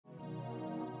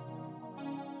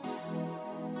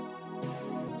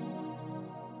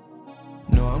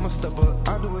I'm a stepper,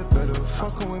 I do it better.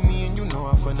 Fucking with me and you know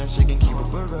I finesse shit can keep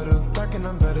it better. Stacking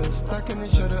I'm better, stacking the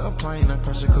cheddar, applying that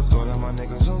pressure cause all of my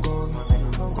niggas on gold.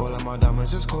 All of my diamonds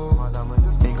just cold. Ain't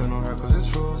got no hair cause it's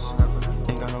froze.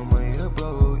 Ain't got no money to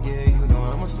blow, yeah, you know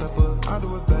I'm a stepper, I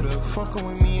do it better. Fucking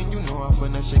with me and you know I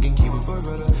finesse shit can keep it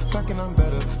better. Stacking I'm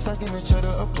better, stacking the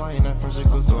cheddar, applying that pressure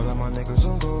cause all of my niggas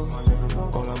on gold.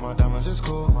 All of my diamonds just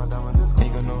cold. Ain't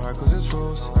got no hair cause it's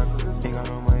froze. Ain't got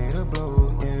no money to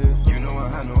blow, yeah. You know I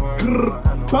had no heart.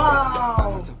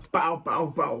 Bow! Bow, bow,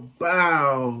 bow,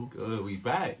 bow. Good, we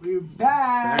back. We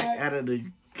back at it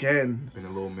again. Been a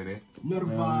little minute. Know the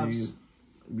vibes.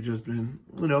 We just been,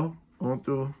 you know, going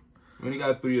through. We only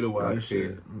got 3 of the wild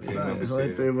shit. There's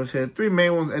only 3 of us here. 3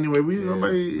 main ones anyway. We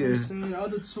nobody. Yeah. I'm saying the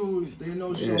other 2, they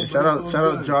know shit. Yeah, shout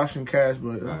out Josh and Cash,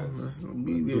 but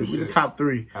we the top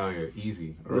 3. Oh yeah,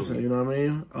 easy. Listen, you know what I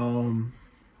mean?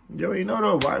 You already know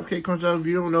though. YFK comes out. If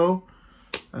you don't know,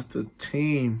 that's the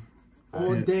team.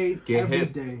 All day, every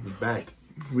hip. day. We back.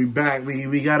 We back.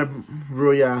 We got to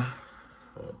rule y'all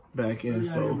back in.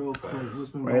 So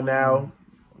right now,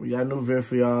 we got a new vid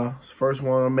for y'all. It's the first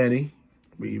one of many.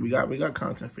 We got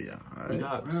content for y'all. All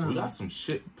right? We got some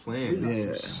shit planned.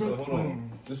 Hold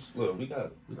on. Just look, we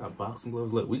got boxing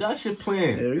gloves. Look, we got shit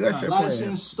planned. Yeah, we got shit planned. A lot of shit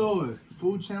in store.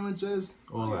 Food challenges.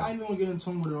 I ain't even gonna get into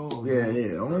them with it all. Yeah.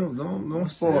 Don't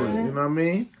spoil it. You know what I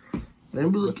mean?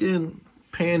 Then we looking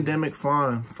pandemic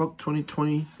fine. Fuck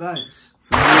 2020. Facts.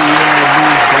 You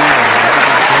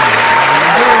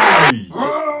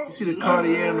see the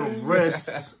Cartier on the wrist.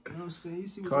 You know what I'm saying? You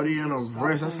see Cartier on the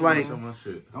wrist. That's like.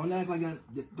 Don't act like y'all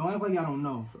don't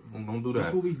know. Don't do that.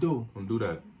 That's what we do. Don't do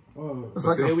that. It's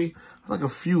like a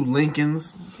few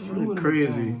Lincolns. Really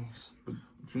crazy. But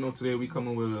you know, today we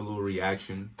coming with a little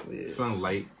reaction. Something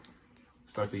light.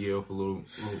 Start the year off a little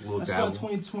Let's dabble. start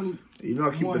 2020. You know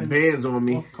I keep the bands on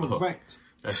me. Correct.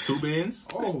 That's 2 bands?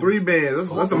 That's 3 bands.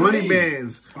 That's the money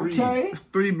bands. Okay. It's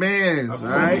 3 bands.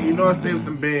 Alright? You know I stay with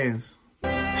them bands.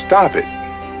 Stop it.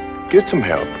 Get some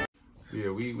help.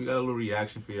 Yeah, we got a little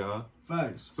reaction for y'all.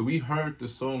 Facts. So we heard the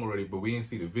song already, but we didn't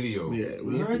see the video. Yeah,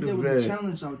 we heard there was a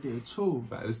challenge out there too.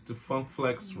 It's the Funk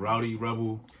Flex, Rowdy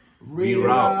Rebel,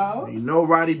 Reroute. You know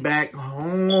Roddy back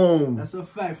home. That's a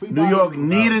fact. Free New York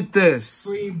needed this.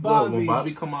 Free Bobby. When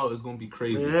Bobby come out, it's gonna be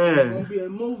crazy. Yeah. It's gonna be a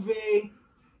movie.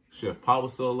 Chef Pop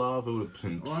was still alive, it would have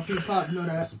been. R.I.P. Pop, you know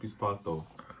that. That's a piece of Pop though.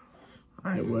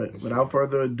 Alright, without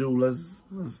further ado, let's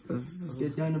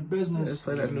get down to business. Let's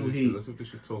play that new heat. Let's see what this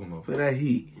shit talking about. Let's play that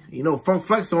heat. You know, Funk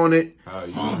Flex on it.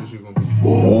 You know this shit gonna be.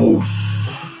 Oh,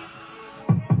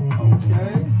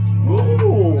 okay.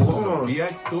 Ooh, This is hold on.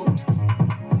 VX too.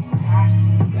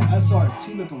 That SRT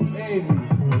looking baby.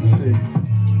 Let me see.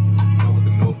 With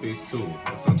the No Face too.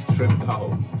 That's a tripped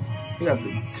out. He got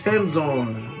the Timbs on.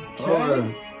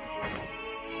 Okay.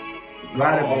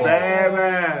 Got it,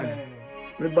 baby.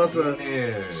 They bust a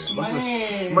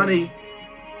money.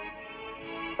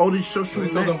 All these social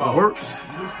networks.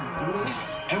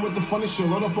 And with the funny shit,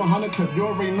 load up 100 clip. You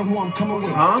already know who I'm coming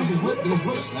with. If it's lit, then it's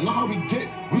lit. I know how we get.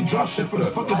 We drop shit for the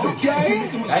fucking hit. Okay.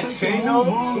 That chain though?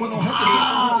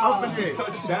 Up in it.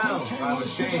 Touchdown. I'm a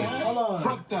chain.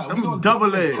 Fuck that. I'm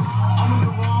double it. I'm in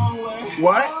the wrong way.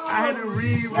 What? I had to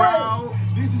reroute.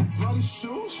 These is bloody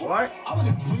shoes. What? I let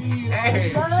it bleed. Hey.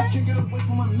 She can't get away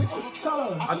from my nigga.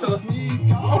 Tell her. I tell her.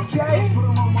 Okay.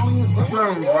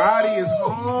 Son, Roddy is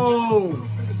home.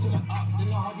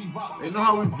 They know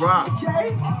how we rock.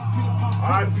 Okay.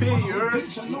 R.I.P. You heard?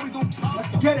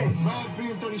 Let's get it. Red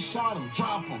being 30 shot him,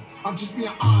 drop him. I'm just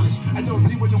being honest. I don't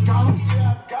see where you got him.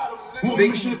 Yeah, I got him. What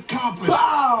mission accomplished?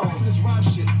 Wow. Back to this rap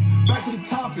shit. Back to the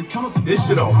topic. Come up This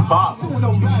shit on pop. This is a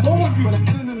movie. But at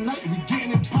the end of the night, we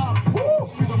getting it pop.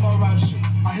 Speak on my rap shit.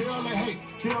 I hear all the hate,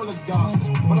 hear all the gossip.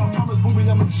 But I promise, booby,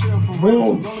 I'ma chill for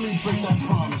real. Don't let me break that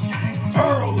promise.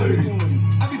 Early.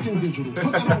 Everything digital.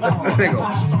 Put that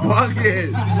on. Fuck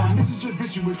it. I'm messaging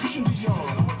Richie with Christian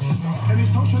Dior. And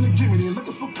these hoes trying to get me, they're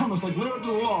looking for comments like Lyric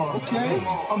the Law. Okay.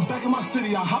 I'm back in my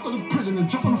city, I hop out of prison and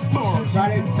jump on the floor.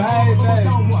 Got it, baby. Bust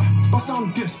down what? Bust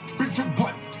down this. Big drip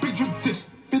butt, big drip this.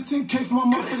 15K for my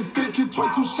motherfucking fit kid,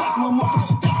 22 shots for my motherfucking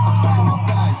stick. I'm back in my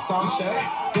bag, Sasha.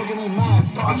 Don't get me mad.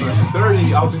 That's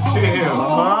sturdy out the jail.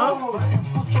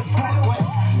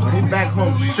 He back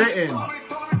home shitting.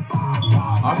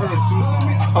 I heard Susan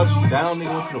touch down, they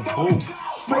go to the booth.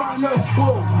 Straight to the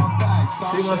booth.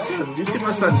 See my son? You see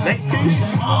my son neck piece?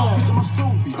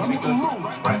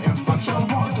 Right in front of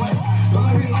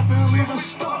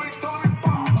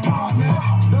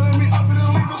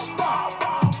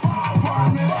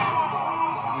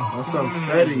That's some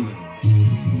Fetty.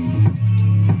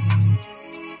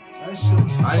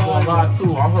 I ain't gonna lie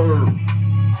too. I heard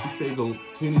he saved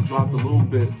he only dropped a little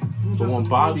bit. But when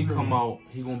Bobby come out,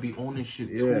 he gonna be on this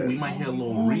shit too. We might hear a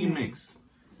little remix.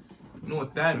 You know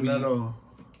what that means?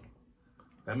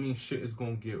 That means shit is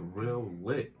gonna get real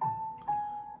lit.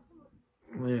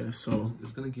 Yeah, so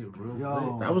it's gonna get real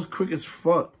lit. That was quick as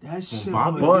fuck. That shit. When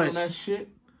Bobby doing that shit,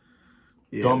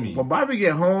 dummy. When Bobby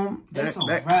get home, that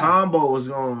combo is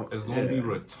gonna be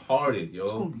retarded,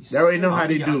 yo. They already know how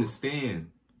they do. Understand?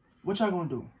 What y'all gonna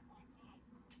do?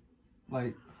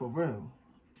 Like for real?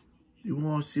 You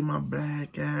wanna see my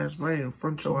black ass right in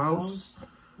front of your house?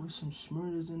 With some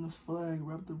smurders in the flag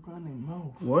wrapped around their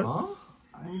mouth. What? Huh?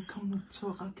 I ain't come to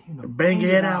talk. I came to bang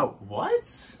it out.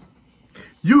 What?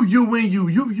 You and you and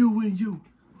you.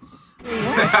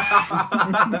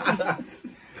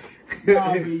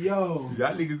 Yo.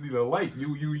 Y'all niggas need to like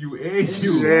you, and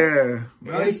you. Yeah.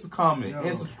 And comment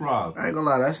and subscribe. I ain't gonna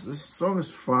lie, this song is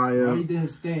fire. He did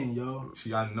his thing, yo.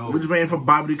 I know. We're just waiting for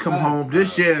Bobby to come home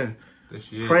this year.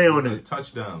 Pray on it.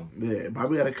 Touchdown. Yeah,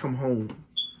 Bobby gotta come home.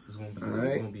 It's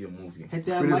gonna be a movie. Hit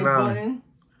that like button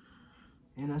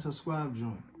and that subscribe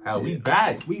joint. We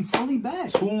back. We fully back.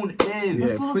 Tune in.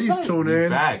 Yeah, please tune in.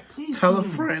 Back. Tell a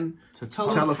friend.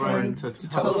 Tell a friend.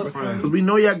 Tell a friend. Because we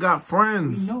know y'all got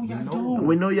friends. We know y'all do.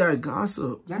 We know y'all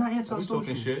gossip. Y'all not anti-social.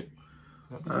 Talking shit.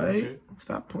 Alright?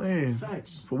 Stop playing.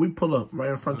 Facts. Before we pull up right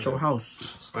in front of your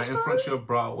house. Right in front of your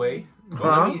Broadway.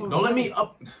 Don't let me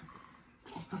up.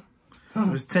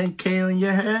 There's 10K on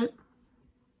your head.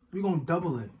 We gonna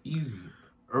double it. Easy.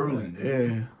 Early.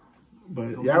 Yeah. But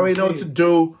y'all already know what to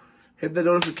do. Hit the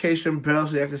notification bell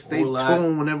so y'all can stay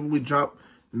tuned whenever we drop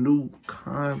new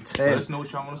content. Let us know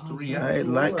what y'all want us to react to.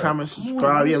 Like, comment,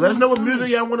 subscribe. Yeah, let us know what music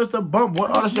y'all want us to bump. What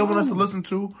artists y'all want us to listen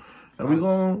to. And we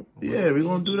gonna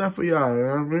do that for y'all. You know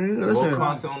what I mean? Listen. More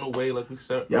content on the way, like we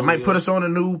said. Y'all might put us on to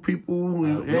new people. We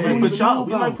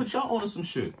might put y'all on to some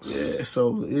shit. Yeah, so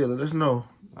let us know.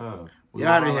 We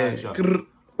out of here.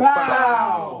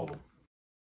 Bow!